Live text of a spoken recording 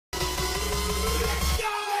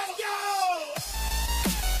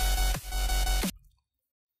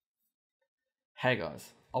Hey guys,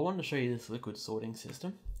 I wanted to show you this liquid sorting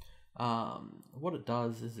system. What it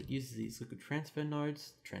does is it uses these liquid transfer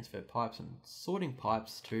nodes, transfer pipes and sorting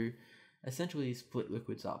pipes to essentially split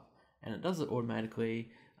liquids up, and it does it automatically.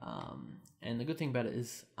 And the good thing about it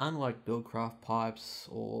is, unlike Buildcraft pipes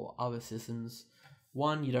or other systems,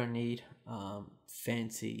 one, you don't need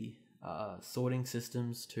fancy sorting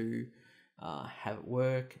systems to have it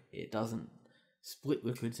work. It doesn't split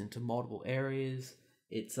liquids into multiple areas.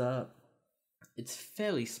 It's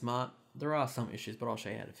fairly smart. There are some issues, but I'll show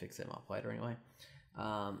you how to fix them up later anyway.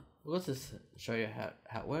 Let's just show you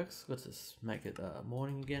how it works. Let's just make it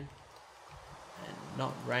morning again. And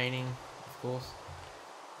not raining, of course.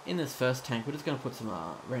 In this first tank, we're just going to put some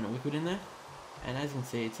random liquid in there. And as you can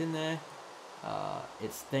see, it's in there.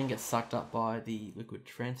 It then gets sucked up by the liquid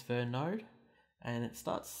transfer node. And it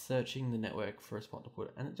starts searching the network for a spot to put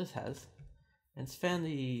it. And it just has. And it's found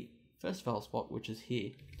the first fail spot, which is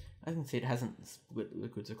here. As you can see, it hasn't split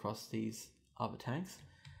liquids across these other tanks.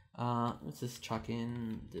 Let's just chuck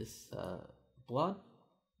in this blood.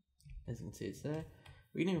 As you can see, it's there.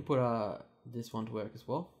 We can even put this one to work as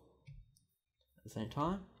well at the same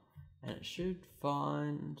time. And it should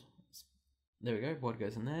find... There we go, blood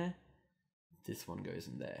goes in there. This one goes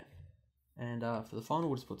in there. And for the final,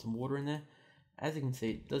 we'll just put some water in there. As you can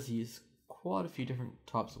see, it does use quite a few different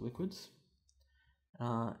types of liquids.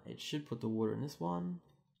 It should put the water in this one.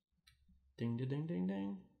 Ding, ding, ding, ding,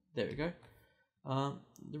 ding. There we go.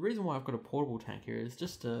 The reason why I've got a portable tank here is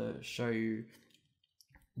just to show you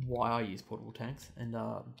why I use portable tanks and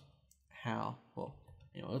how. Well,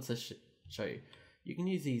 anyway, let's just show you. You can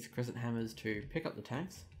use these crescent hammers to pick up the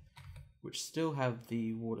tanks, which still have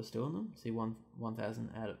the water still in them. See, 1000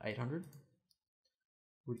 out of 800.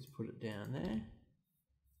 We'll just put it down there.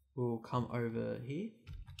 We'll come over here.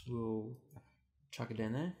 We'll chuck it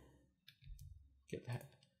down there. Get the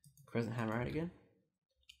crescent hammer out again.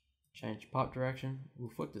 Change pipe direction. We'll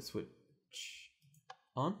flick the switch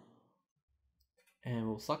on. And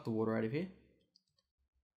we'll suck the water out of here.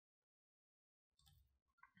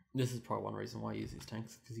 This is probably one reason why I use these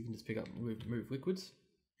tanks, because you can just pick up and move liquids.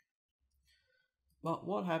 But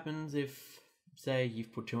what happens if, say,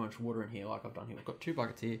 you've put too much water in here, like I've done here? I've got 2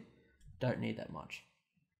 buckets here. Don't need that much.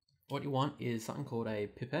 What you want is something called a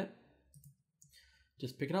pipette.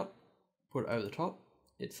 Just pick it up, put it over the top.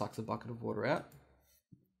 It sucks a bucket of water out.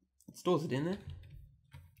 It stores it in there.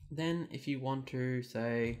 Then if you want to,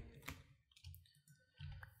 say,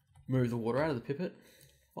 move the water out of the pipette,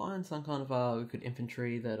 find some kind of liquid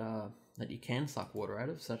infantry that you can suck water out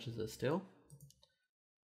of, such as a still.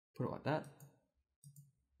 Put it like that.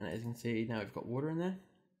 And as you can see, now we've got water in there.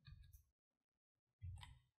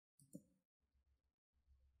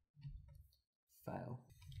 Fail.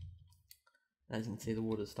 As you can see, the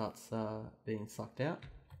water starts being sucked out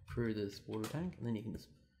through this water tank, and then you can just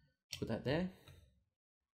put that there.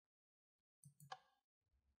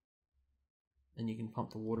 Then you can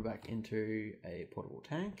pump the water back into a portable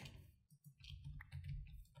tank.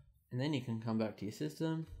 And then you can come back to your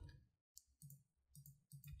system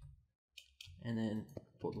and then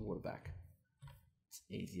put the water back. It's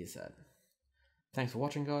easy as that. Thanks for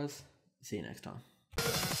watching, guys. See you next time.